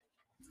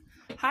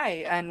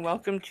Hi, and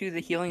welcome to the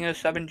Healing of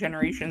Seven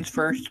Generations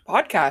First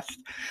podcast.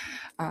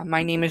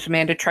 My name is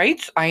Amanda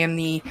Trites. I am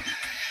the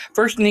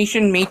First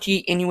Nation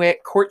Métis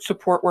Inuit court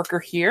support worker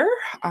here,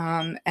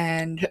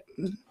 and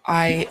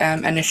I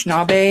am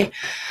Anishinaabe.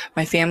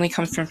 My family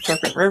comes from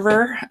Serpent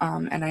River,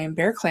 and I am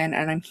Bear Clan,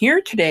 and I'm here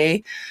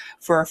today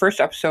for our first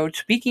episode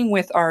speaking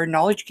with our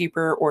knowledge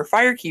keeper or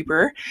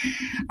firekeeper,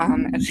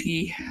 as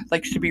he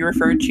likes to be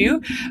referred to,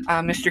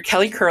 Mr.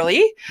 Kelly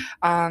Curley,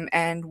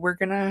 and we're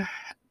going to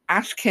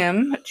ask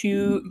him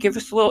to give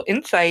us a little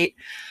insight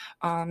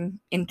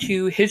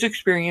into his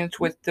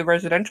experience with the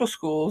residential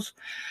schools.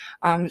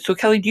 So,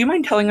 Kelly, do you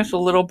mind telling us a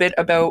little bit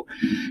about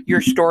your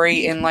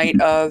story in light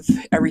of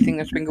everything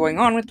that's been going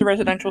on with the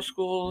residential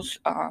schools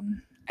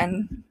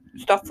and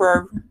stuff for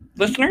our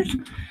listeners?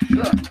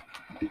 Sure.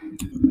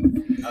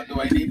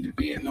 Do I need to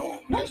be?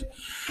 No.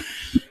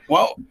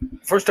 Well,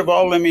 first of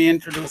all, let me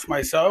introduce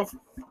myself.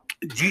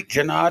 Jeet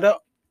Janada,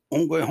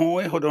 Ungwe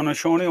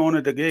Hodonashoni,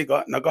 Ona de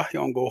Gega,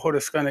 Nagahiongo,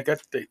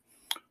 Hodeskanagete.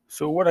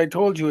 So, what I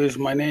told you is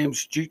my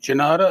name's Jeet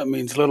Janada. It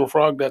means little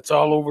frog that's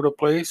all over the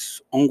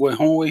place.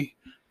 Ungwe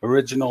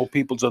original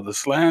peoples of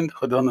this land.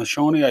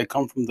 Hodonashoni, I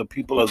come from the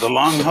people of the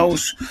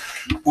Longhouse.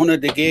 Ona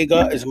de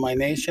Gega is my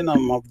nation.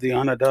 I'm of the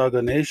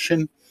Onondaga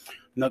Nation.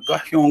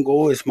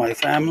 Nagahiongo is my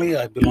family.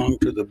 I belong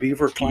to the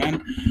Beaver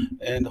clan.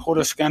 And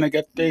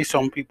Hodeskanagete,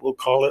 some people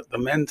call it the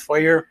Men's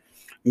Fire.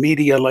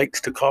 Media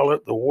likes to call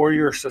it the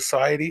Warrior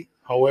Society.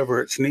 However,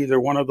 it's neither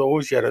one of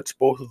those, yet it's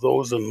both of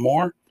those and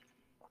more.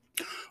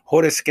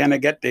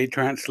 Hodeskanagete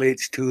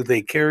translates to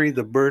they carry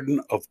the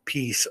burden of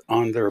peace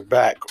on their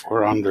back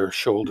or on their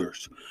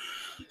shoulders.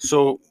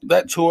 So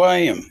that's who I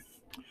am.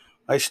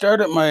 I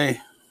started my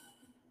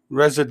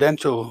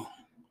residential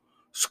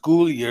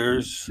school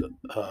years,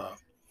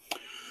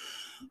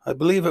 I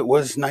believe it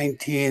was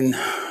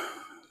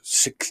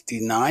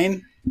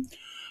 1969.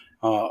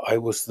 I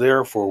was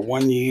there for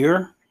 1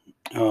 year,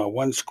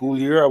 one school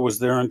year. I was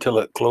there until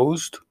it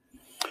closed.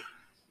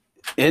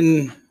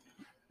 In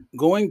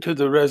going to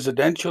the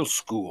residential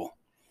school,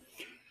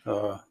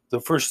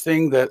 the first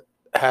thing that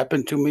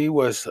happened to me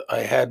was I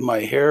had my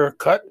hair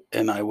cut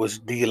and I was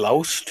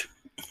deloused.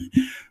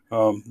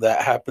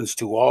 That happens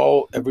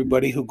to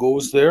everybody who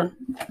goes there.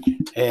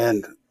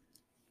 And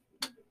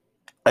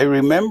I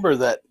remember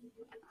that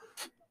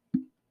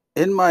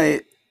in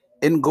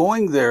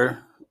going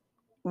there,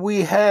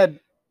 we had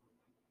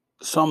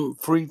some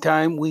free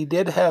time. We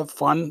did have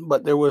fun,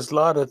 but there was a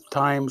lot of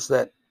times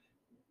that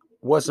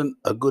wasn't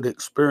a good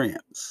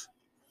experience.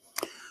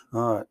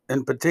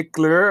 In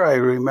particular, I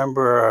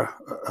remember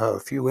a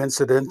few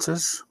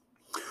incidences.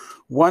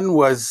 One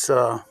was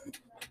I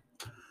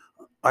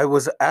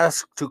was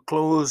asked to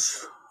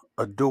close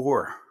a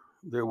door.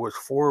 There was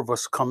 4 of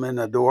us come in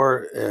a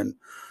door, and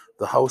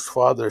the house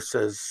father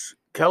says,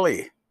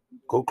 "Kelly,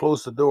 go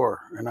close the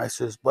door." And I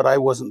says, "But I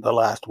wasn't the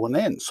last one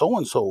in.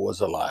 So-and-so was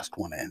the last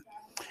one in."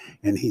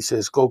 And he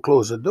says, "Go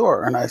close the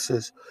door." And I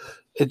says,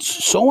 "It's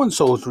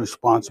so-and-so's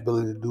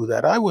responsibility to do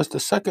that. I was the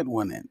second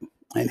one in."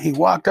 And he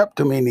walked up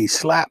to me and he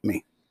slapped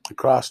me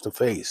across the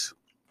face.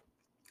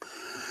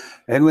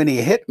 And when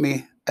he hit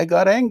me, I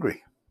got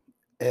angry.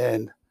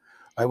 And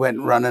I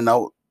went running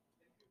out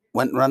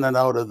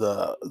of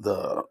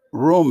the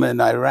room,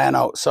 and I ran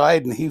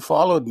outside, and he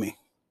followed me.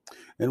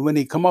 And when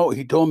he come out,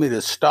 he told me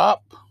to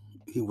stop.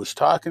 He was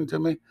talking to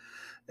me.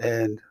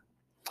 And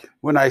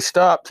when I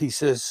stopped, he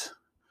says,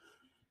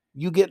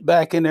 "You get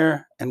back in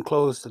there and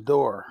close the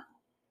door."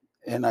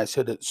 And I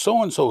said, "It's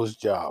so-and-so's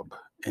job."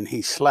 And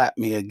he slapped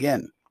me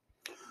again.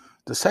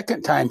 The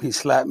second time he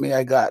slapped me,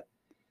 I got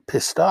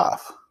pissed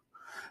off.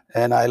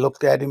 And I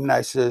looked at him and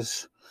I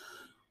says,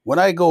 "When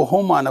I go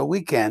home on a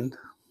weekend,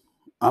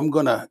 I'm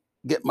going to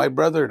get my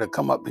brother to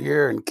come up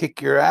here and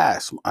kick your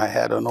ass." I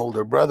had an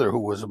older brother who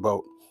was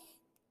about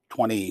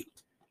 20,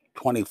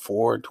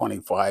 24,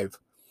 25.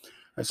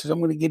 I says, "I'm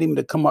going to get him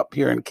to come up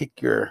here and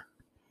kick your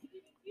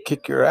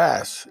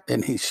ass."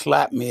 And he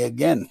slapped me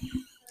again.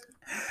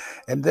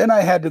 And then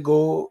I had to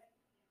go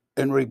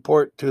and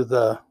report to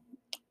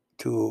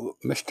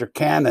Mr.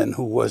 Cannon,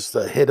 who was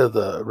the head of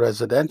the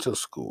residential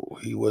school.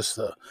 He was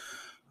the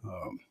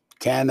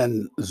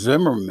Cannon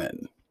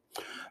Zimmerman.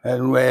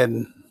 And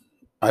when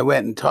I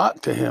went and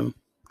talked to him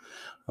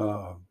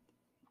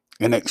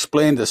and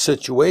explained the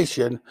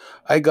situation,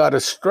 I got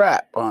a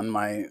strap on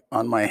my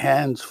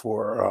hands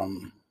for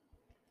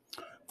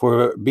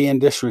being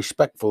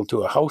disrespectful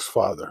to a house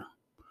father.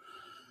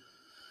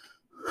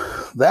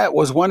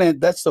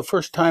 That's the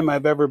first time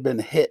I've ever been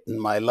hit in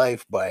my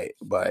life by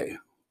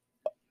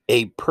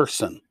a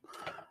person.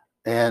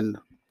 And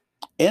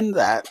in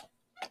that,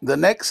 the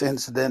next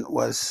incident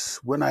was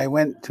when I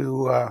went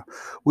to, I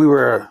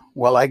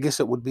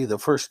guess it would be the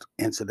first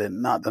incident,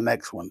 not the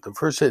next one. The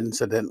first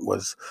incident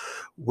was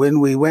when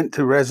we went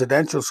to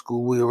residential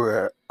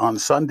school. On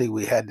Sunday,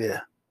 we had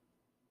to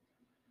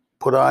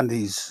put on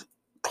these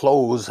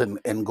clothes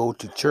and go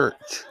to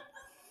church.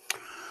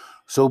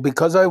 So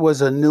because I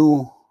was a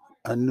new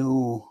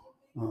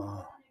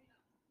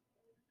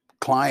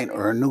client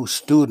or a new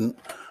student,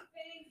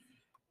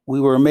 we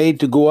were made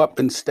to go up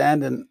and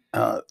stand and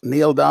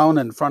kneel down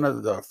in front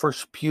of the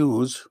first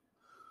pews.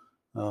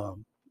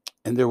 And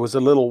there was a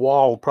little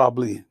wall,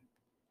 probably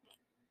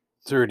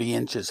 30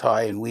 inches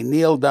high, and we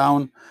kneeled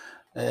down,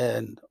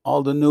 and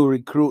all the new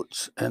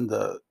recruits and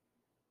the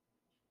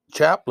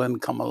chaplain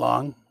come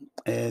along,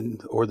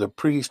 and or the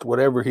priest,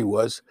 whatever he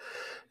was,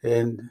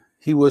 and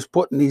he was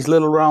putting these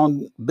little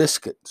round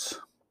biscuits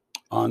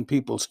on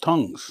people's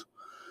tongues.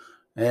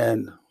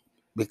 And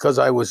because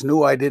I was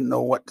new, I didn't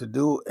know what to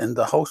do. And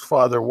the house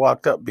father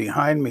walked up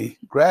behind me,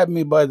 grabbed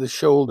me by the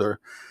shoulder,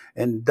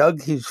 and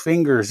dug his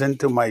fingers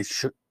into my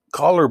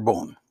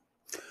collarbone.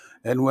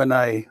 And when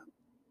I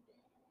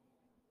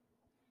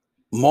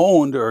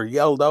moaned or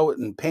yelled out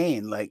in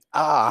pain, like,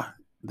 ah,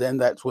 then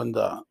that's when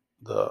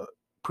the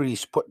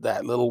priest put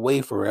that little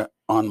wafer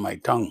on my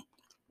tongue.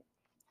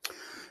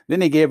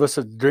 Then he gave us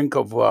a drink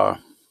of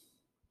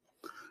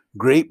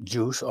grape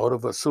juice out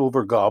of a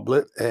silver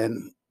goblet,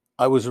 and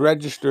I was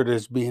registered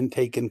as being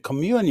taken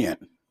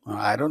communion.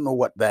 I don't know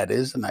what that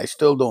is, and I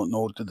still don't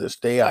know to this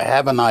day. I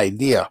have an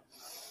idea.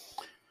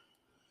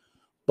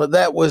 But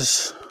that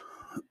was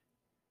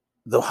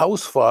the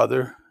house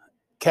father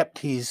kept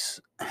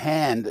his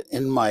hand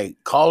in my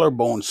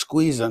collarbone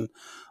squeezing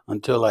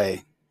until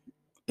I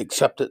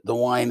accepted the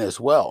wine as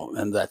well.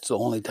 And that's the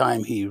only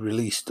time he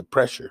released the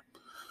pressure.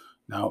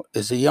 Now,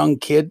 as a young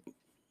kid,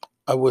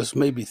 I was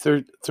maybe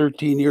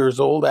 13 years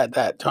old at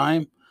that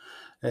time,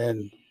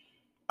 and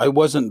I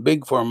wasn't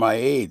big for my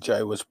age.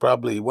 I was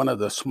probably one of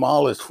the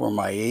smallest for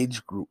my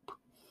age group.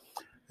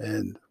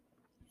 And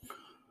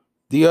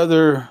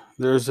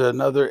there's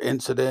another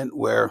incident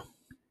where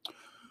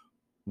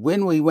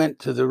when we went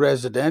to the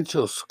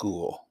residential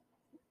school,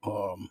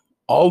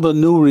 all the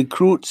new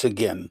recruits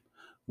again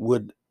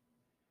would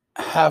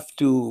have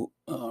to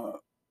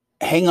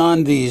hang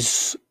on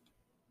these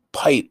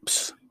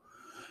pipes,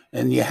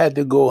 and you had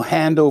to go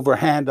hand over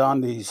hand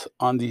on these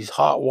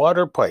hot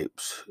water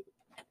pipes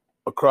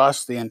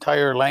across the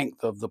entire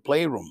length of the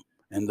playroom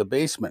in the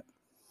basement.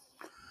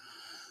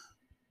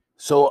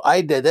 So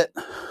I did it.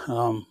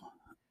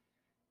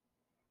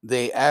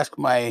 They asked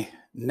my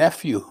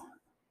nephew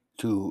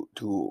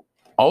to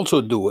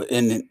also do it,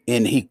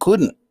 and he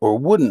couldn't or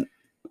wouldn't.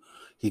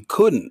 He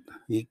couldn't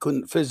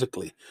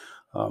physically.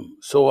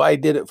 So I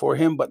did it for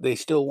him, but they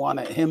still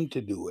wanted him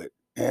to do it.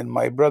 And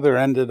my brother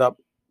ended up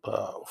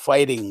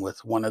fighting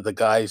with one of the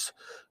guys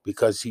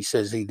because he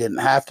says he didn't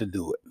have to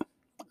do it.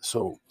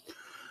 So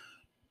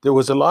there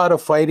was a lot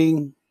of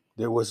fighting.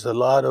 There was a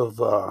lot of,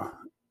 a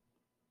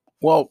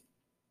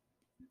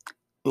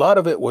lot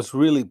of it was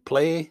really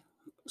play.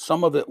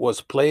 Some of it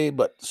was play,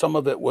 but some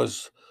of it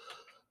was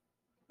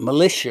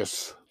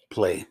malicious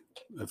play,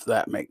 if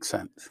that makes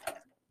sense.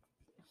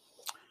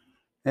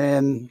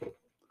 And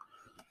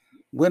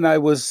when I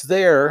was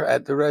there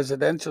at the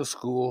residential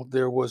school,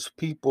 there was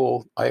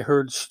people, I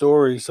heard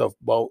stories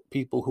about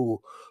people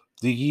who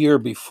the year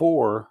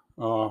before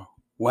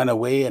went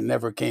away and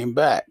never came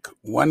back.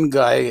 One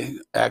guy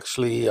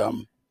actually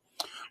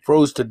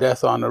froze to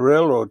death on the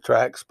railroad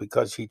tracks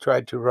because he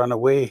tried to run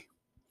away,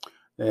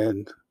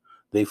 and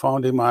they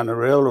found him on the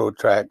railroad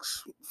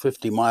tracks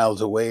 50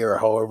 miles away or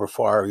however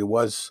far he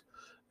was,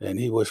 and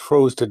he was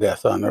froze to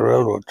death on the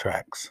railroad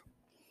tracks.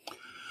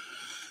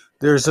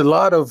 There's a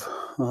lot of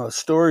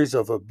stories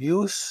of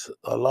abuse.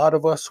 A lot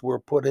of us were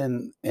put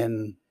in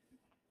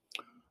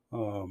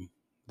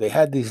they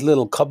had these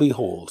little cubby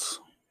holes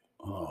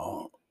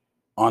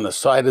on the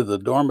side of the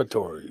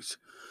dormitories.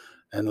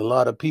 And a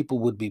lot of people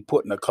would be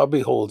put in the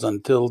cubby holes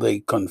until they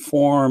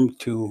conformed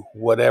to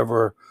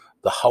whatever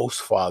the house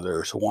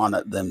fathers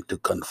wanted them to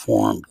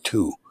conform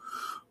to.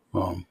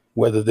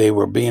 Whether they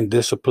were being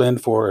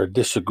disciplined for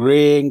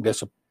disagreeing,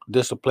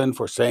 disciplined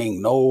for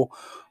saying no,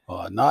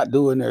 not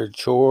doing their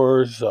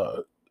chores,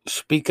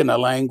 speaking a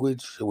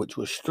language which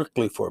was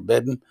strictly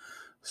forbidden.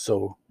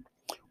 So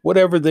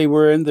whatever they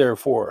were in there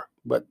for.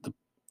 But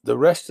the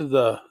rest of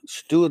the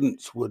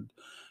students would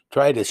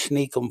try to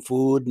sneak them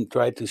food and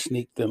try to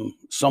sneak them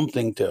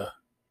something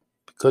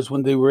because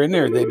when they were in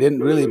there, they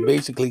didn't really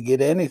basically get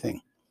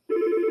anything.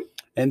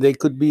 And they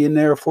could be in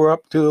there for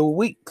up to a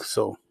week.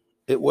 So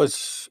it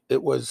was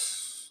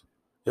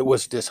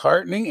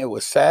disheartening. It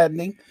was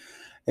saddening.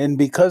 And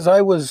because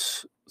I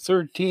was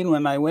 13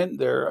 when I went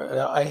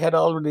there, I had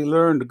already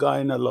learned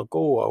Gaina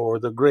Lagoa, or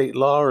the Great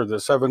Law, or the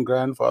Seven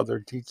Grandfather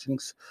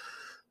Teachings.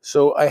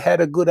 So I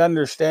had a good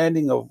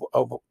understanding of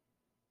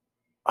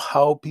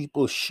how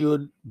people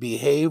should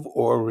behave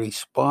or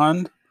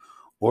respond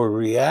or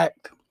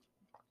react.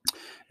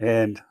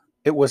 And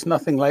it was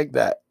nothing like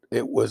that.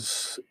 It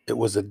was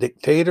a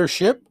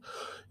dictatorship.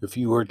 If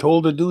you were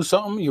told to do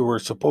something, you were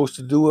supposed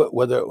to do it,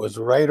 whether it was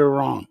right or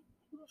wrong.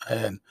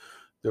 And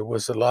there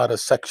was a lot of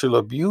sexual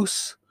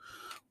abuse.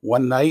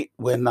 One night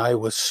when I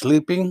was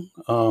sleeping,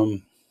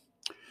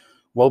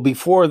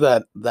 before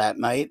that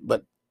night,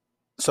 but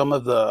some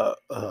of the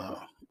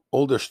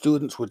older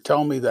students would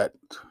tell me that,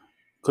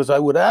 because I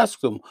would ask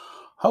them,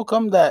 how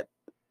come that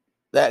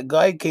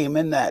guy came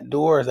in that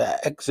door,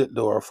 that exit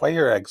door,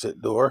 fire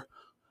exit door,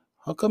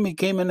 How come he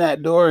came in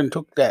that door and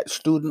took that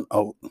student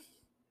out?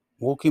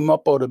 Woke him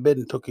up out of bed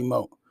and took him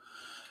out.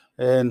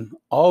 And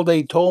all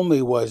they told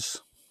me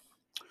was,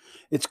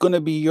 it's going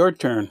to be your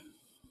turn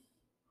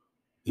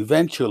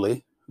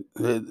eventually.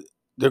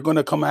 They're going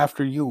to come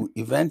after you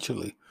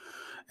eventually.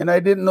 And I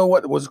didn't know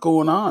what was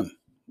going on.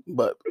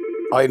 But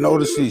I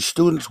noticed these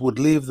students would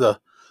leave the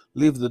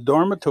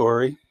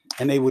dormitory,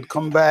 and they would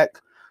come back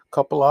a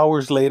couple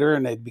hours later,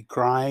 and they'd be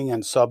crying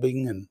and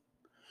sobbing.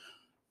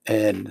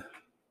 And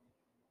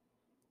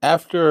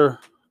after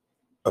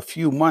a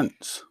few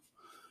months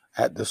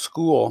at the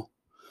school,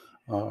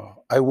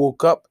 I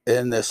woke up,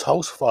 and this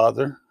house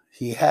father,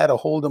 he had a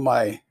hold of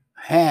my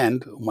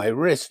hand, my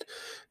wrist,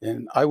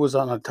 and I was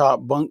on a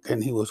top bunk,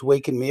 and he was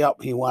waking me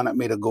up. He wanted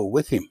me to go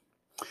with him.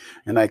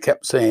 And I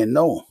kept saying,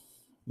 no,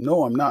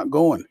 I'm not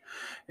going.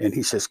 And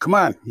he says, come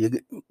on.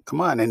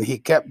 And he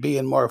kept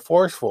being more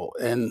forceful.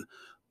 And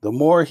the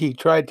more he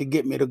tried to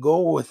get me to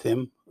go with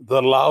him,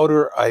 the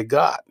louder I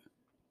got.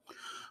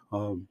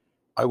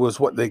 I was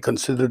what they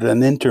considered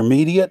an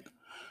intermediate.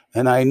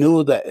 And I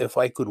knew that if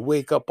I could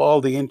wake up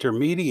all the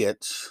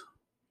intermediates,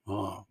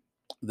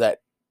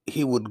 that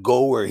he would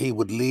go or he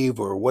would leave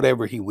or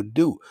whatever he would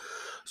do.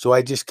 So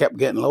I just kept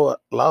getting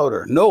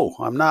louder. No,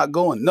 I'm not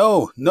going.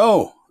 No.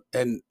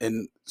 And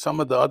some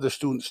of the other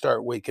students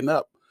start waking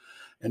up.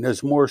 And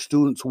as more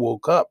students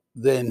woke up,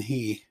 then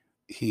he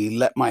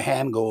let my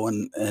hand go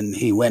and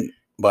he went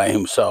by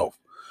himself.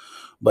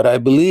 But I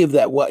believe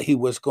that what he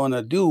was going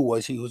to do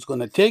was he was going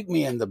to take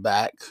me in the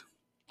back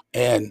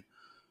and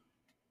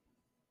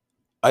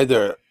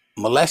either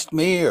molest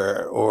me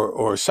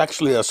or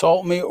sexually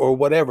assault me or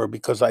whatever,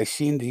 because I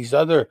seen these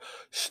other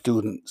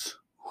students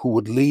who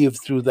would leave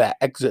through that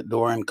exit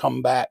door and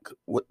come back.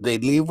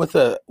 They'd leave with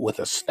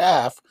a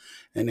staff,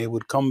 and they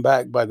would come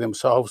back by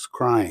themselves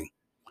crying.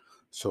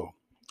 So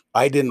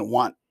I didn't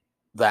want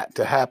that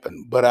to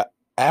happen. But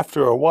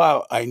after a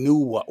while, I knew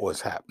what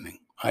was happening.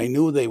 I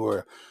knew they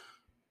were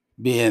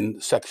being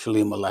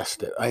sexually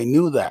molested. I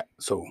knew that.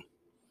 So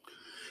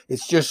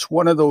it's just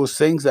one of those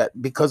things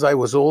that because I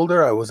was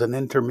older, I was an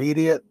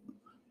intermediate.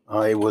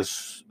 I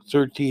was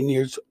 13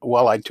 years.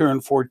 Well, I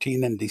turned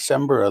 14 in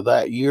December of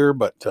that year,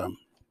 but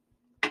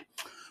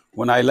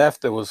when I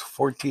left, I was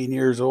 14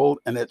 years old,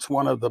 and it was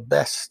one of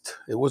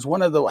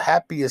the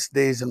happiest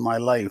days in my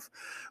life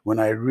when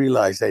I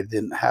realized I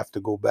didn't have to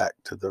go back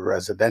to the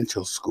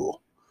residential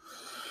school.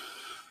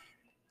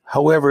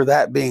 However,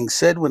 that being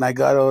said, when I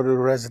got out of the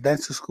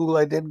residential school,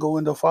 I did go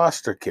into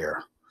foster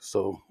care.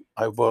 So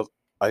I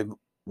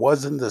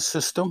was in the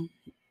system,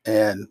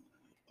 and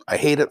I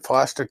hated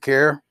foster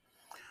care.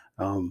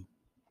 I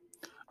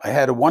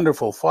had a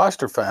wonderful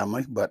foster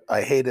family, but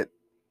I hated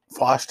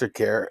foster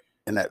care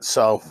in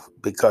itself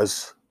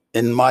because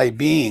in my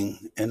being,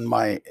 in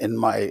my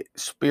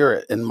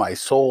spirit, in my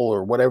soul,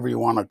 or whatever you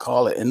want to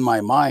call it, in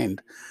my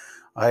mind,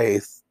 I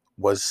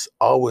was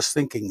always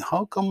thinking,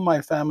 how come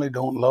my family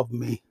don't love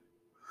me?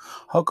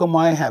 How come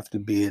I have to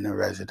be in a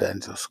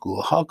residential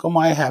school? How come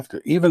I have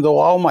to, even though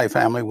all my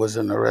family was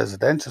in a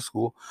residential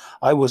school,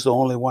 I was the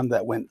only one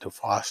that went to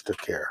foster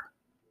care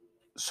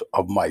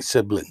of my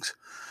siblings.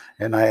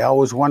 And I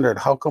always wondered,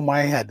 how come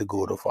I had to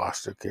go to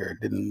foster care?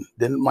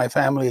 Didn't my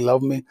family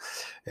love me?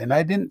 And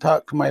I didn't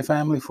talk to my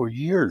family for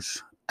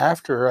years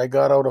after I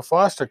got out of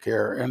foster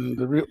care. And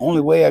the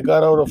only way I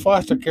got out of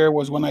foster care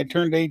was when I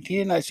turned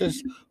 18. I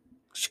says,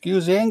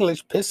 excuse the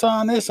English, piss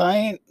on this.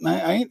 I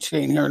ain't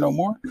staying here no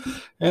more.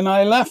 And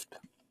I left.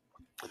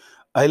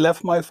 I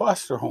left my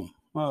foster home.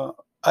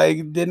 I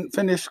didn't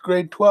finish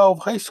grade 12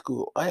 high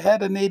school. I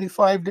had an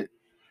 85%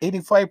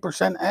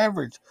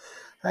 average.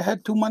 I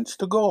had 2 months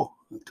to go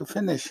to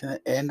finish,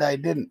 and I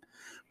didn't,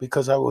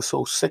 because I was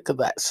so sick of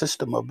that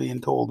system of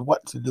being told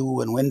what to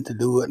do and when to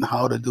do it and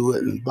how to do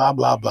it and blah,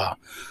 blah, blah.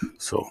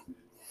 So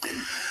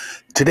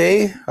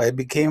today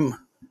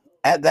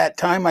at that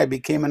time, I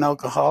became an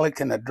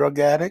alcoholic and a drug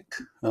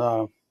addict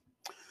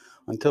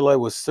until I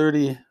was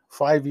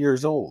 35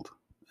 years old.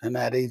 And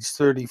at age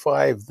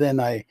 35, then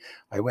I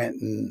went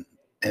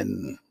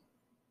and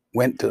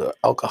went to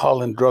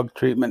Alcohol and Drug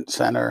Treatment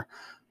Center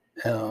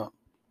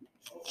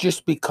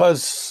just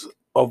because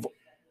of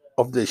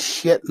the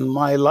shit in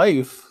my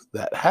life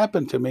that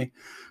happened to me,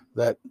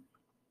 that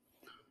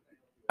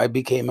I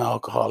became an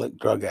alcoholic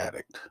drug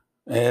addict.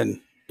 And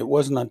it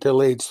wasn't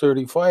until age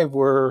 35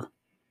 where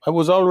I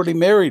was already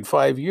married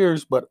 5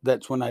 years, but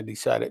that's when I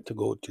decided to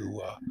go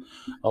to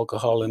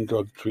alcohol and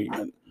drug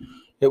treatment.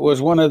 It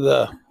was one of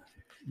the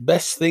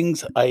best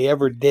things I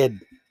ever did,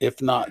 if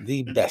not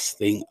the best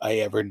thing I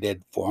ever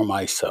did for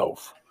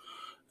myself.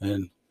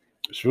 And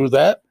through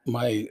that,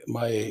 my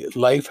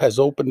life has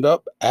opened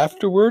up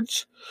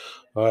afterwards.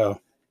 Up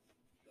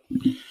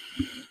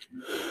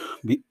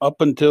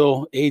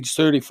until age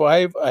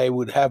 35, I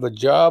would have a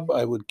job.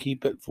 I would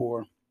keep it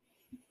for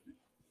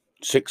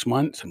 6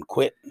 months and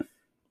quit.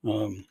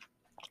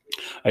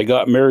 I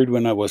got married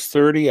when I was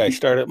 30. I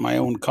started my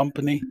own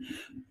company,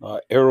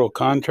 Aero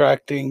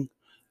Contracting.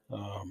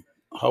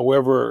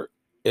 However,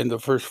 in the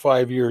first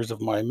 5 years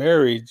of my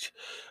marriage,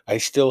 I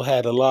still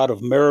had a lot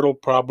of marital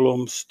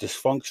problems,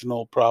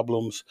 dysfunctional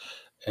problems,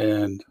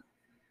 and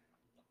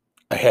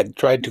I had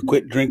tried to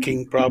quit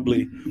drinking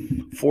probably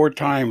 4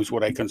 times,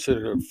 what I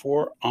consider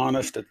 4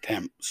 honest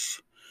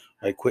attempts.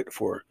 I quit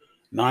for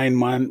 9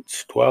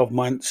 months, 12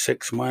 months,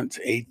 6 months,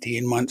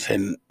 18 months,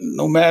 and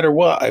no matter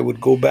what, I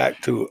would go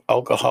back to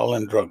alcohol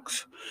and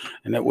drugs.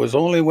 And it was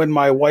only when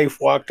my wife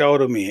walked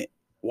out on me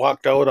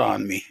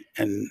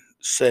and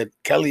said,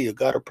 "Kelly, you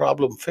got a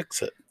problem,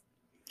 fix it."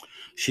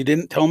 She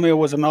didn't tell me I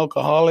was an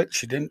alcoholic.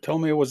 She didn't tell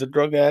me I was a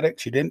drug addict.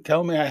 She didn't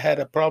tell me I had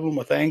a problem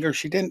with anger.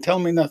 She didn't tell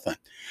me nothing.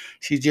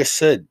 She just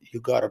said,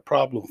 "You got a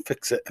problem,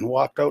 fix it," and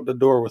walked out the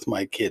door with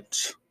my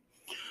kids.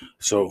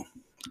 So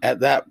at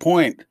that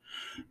point,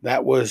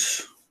 that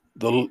was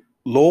the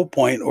low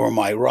point or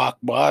my rock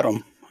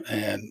bottom.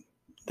 And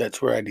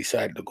that's where I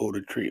decided to go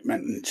to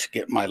treatment and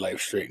get my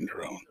life straightened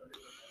around.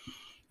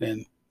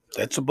 And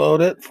that's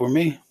about it for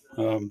me.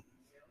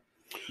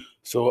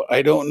 So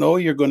I don't know.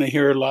 You're going to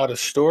hear a lot of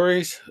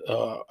stories.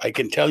 I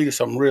can tell you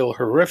some real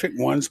horrific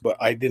ones, but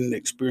I didn't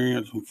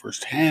experience them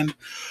firsthand.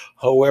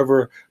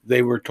 However,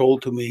 they were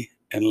told to me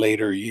in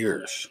later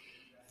years.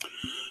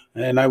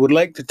 And I would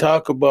like to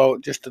talk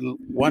about just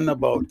one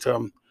about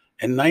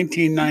in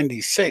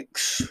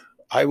 1996,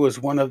 I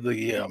was one of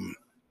the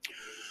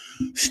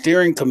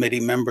steering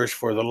committee members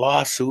for the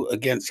lawsuit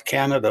against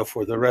Canada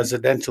for the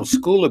residential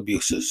school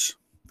abuses.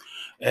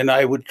 And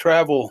I would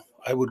travel.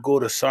 I would go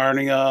to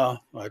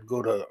Sarnia. I'd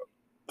go to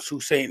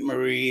Sault Ste.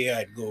 Marie.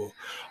 I'd go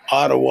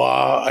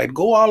Ottawa. I'd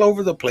go all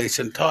over the place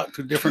and talk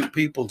to different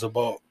peoples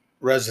about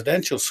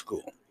residential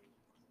school.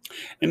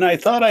 And I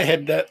thought I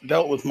had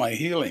dealt with my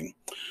healing.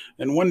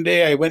 And one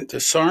day I went to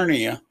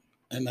Sarnia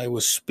and I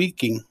was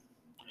speaking.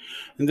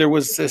 And there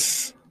was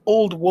this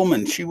old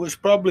woman. She was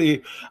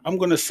probably, I'm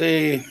going to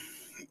say,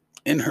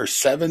 in her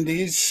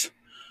 70s.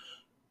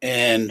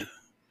 And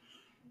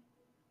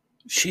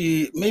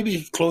she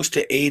maybe close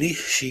to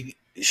 80.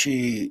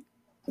 She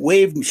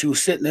waved me. She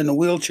was sitting in a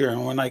wheelchair,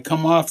 and when I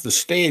come off the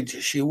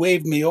stage, she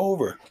waved me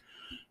over,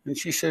 and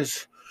she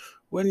says,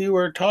 "When you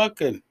were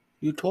talking,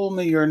 you told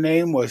me your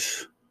name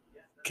was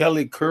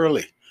Kelly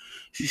Curley."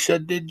 She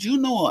said, "Did you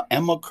know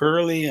Emma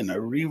Curley and a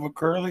Reva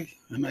Curley?"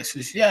 And I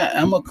says, "Yeah,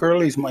 Emma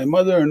Curley's my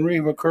mother, and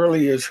Reva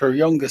Curley is her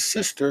youngest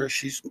sister.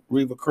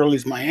 Reva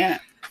Curley's my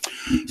aunt."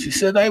 She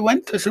said, "I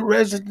went to the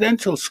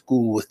residential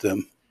school with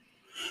them.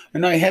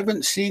 And I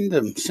haven't seen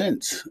them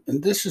since."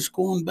 And this is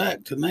going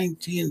back to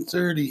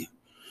 1930,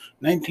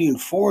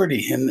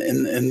 1940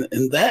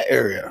 in that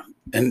area.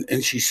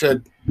 And she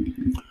said,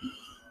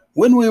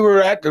 "When we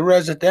were at the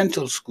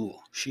residential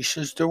school," she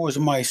says, "there was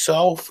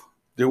myself,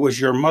 there was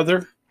your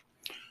mother,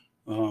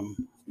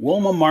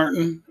 Wilma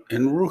Martin,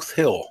 and Ruth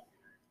Hill.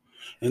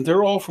 And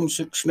they're all from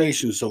Six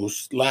Nations,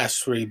 those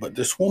last three. But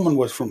this woman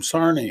was from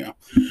Sarnia."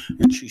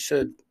 And she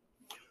said,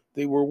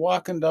 "They were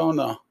walking down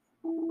a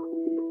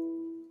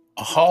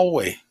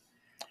hallway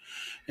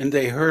and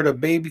they heard a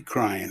baby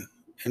crying.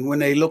 And when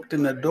they looked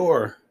in the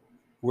door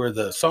where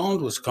the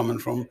sound was coming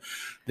from,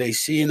 they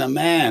seen a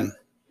man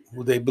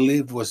who they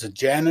believed was a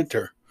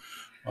janitor,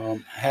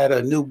 had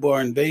a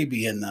newborn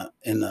baby in a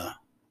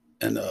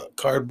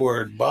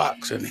cardboard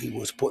box, and he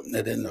was putting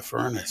it in the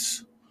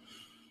furnace."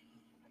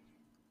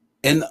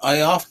 And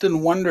I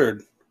often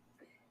wondered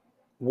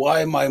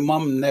why my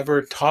mom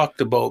never talked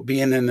about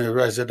being in a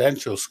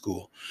residential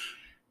school.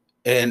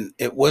 And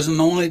it was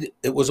only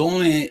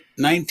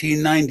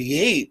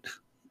 1998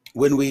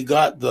 when we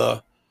got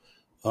the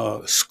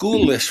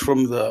school list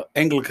from the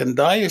Anglican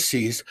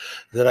diocese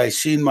that I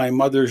seen my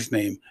mother's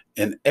name,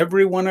 and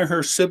every one of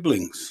her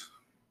siblings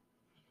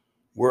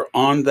were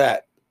on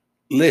that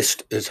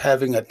list as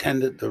having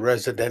attended the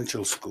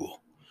residential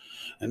school.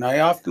 And I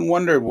often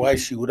wondered why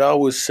she would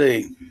always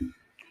say,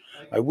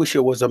 "I wish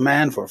it was a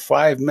man for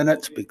 5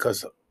 minutes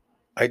because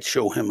I'd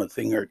show him a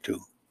thing or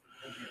two."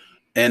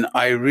 And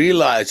I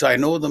realized I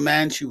know the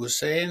man she was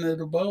saying it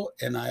about,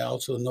 and I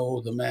also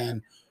know the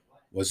man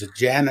was a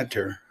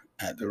janitor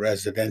at the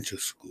residential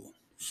school.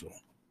 So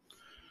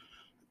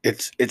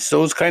it's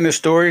those kind of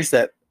stories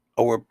that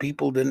our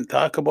people didn't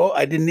talk about.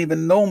 I didn't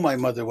even know my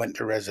mother went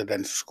to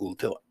residential school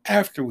till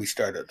after we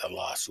started the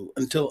lawsuit,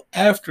 until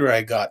after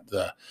I got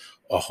a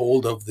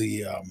hold of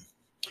the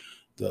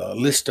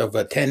list of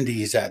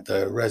attendees at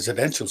the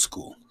residential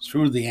school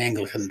through the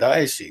Anglican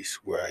diocese,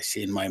 where I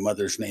seen my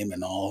mother's name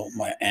and all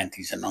my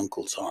aunties and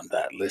uncles on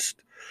that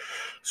list.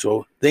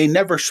 So they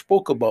never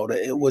spoke about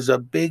it. It was a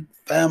big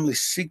family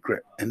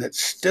secret, and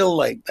it's still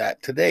like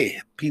that today.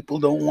 People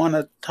don't want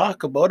to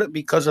talk about it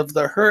because of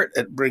the hurt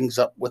it brings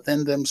up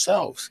within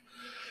themselves.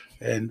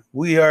 And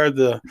we are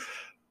the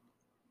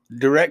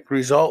direct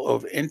result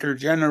of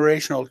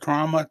intergenerational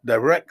trauma,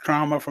 direct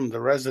trauma from the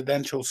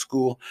residential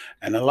school.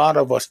 And a lot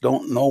of us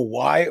don't know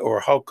why or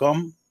how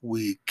come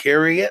we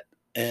carry it.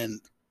 And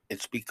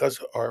it's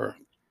because our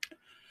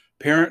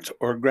parents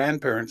or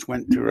grandparents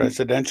went to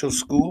residential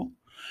school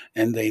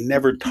and they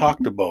never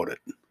talked about it.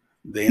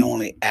 They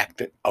only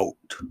acted out.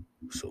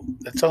 So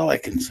that's all I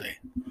can say.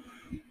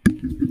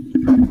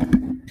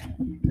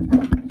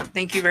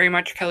 Thank you very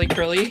much, Kelly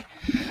Curley.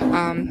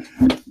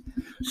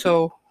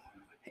 So,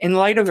 in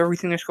light of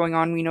everything that's going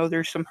on, we know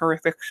there's some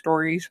horrific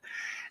stories,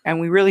 and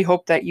we really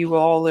hope that you will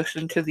all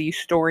listen to these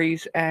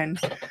stories and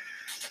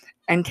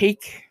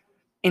take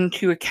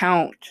into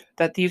account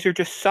that these are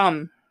just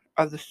some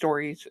of the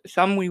stories.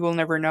 Some we will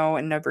never know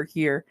and never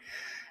hear.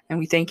 And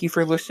we thank you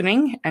for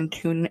listening, and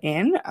tune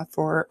in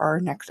for our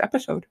next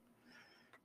episode.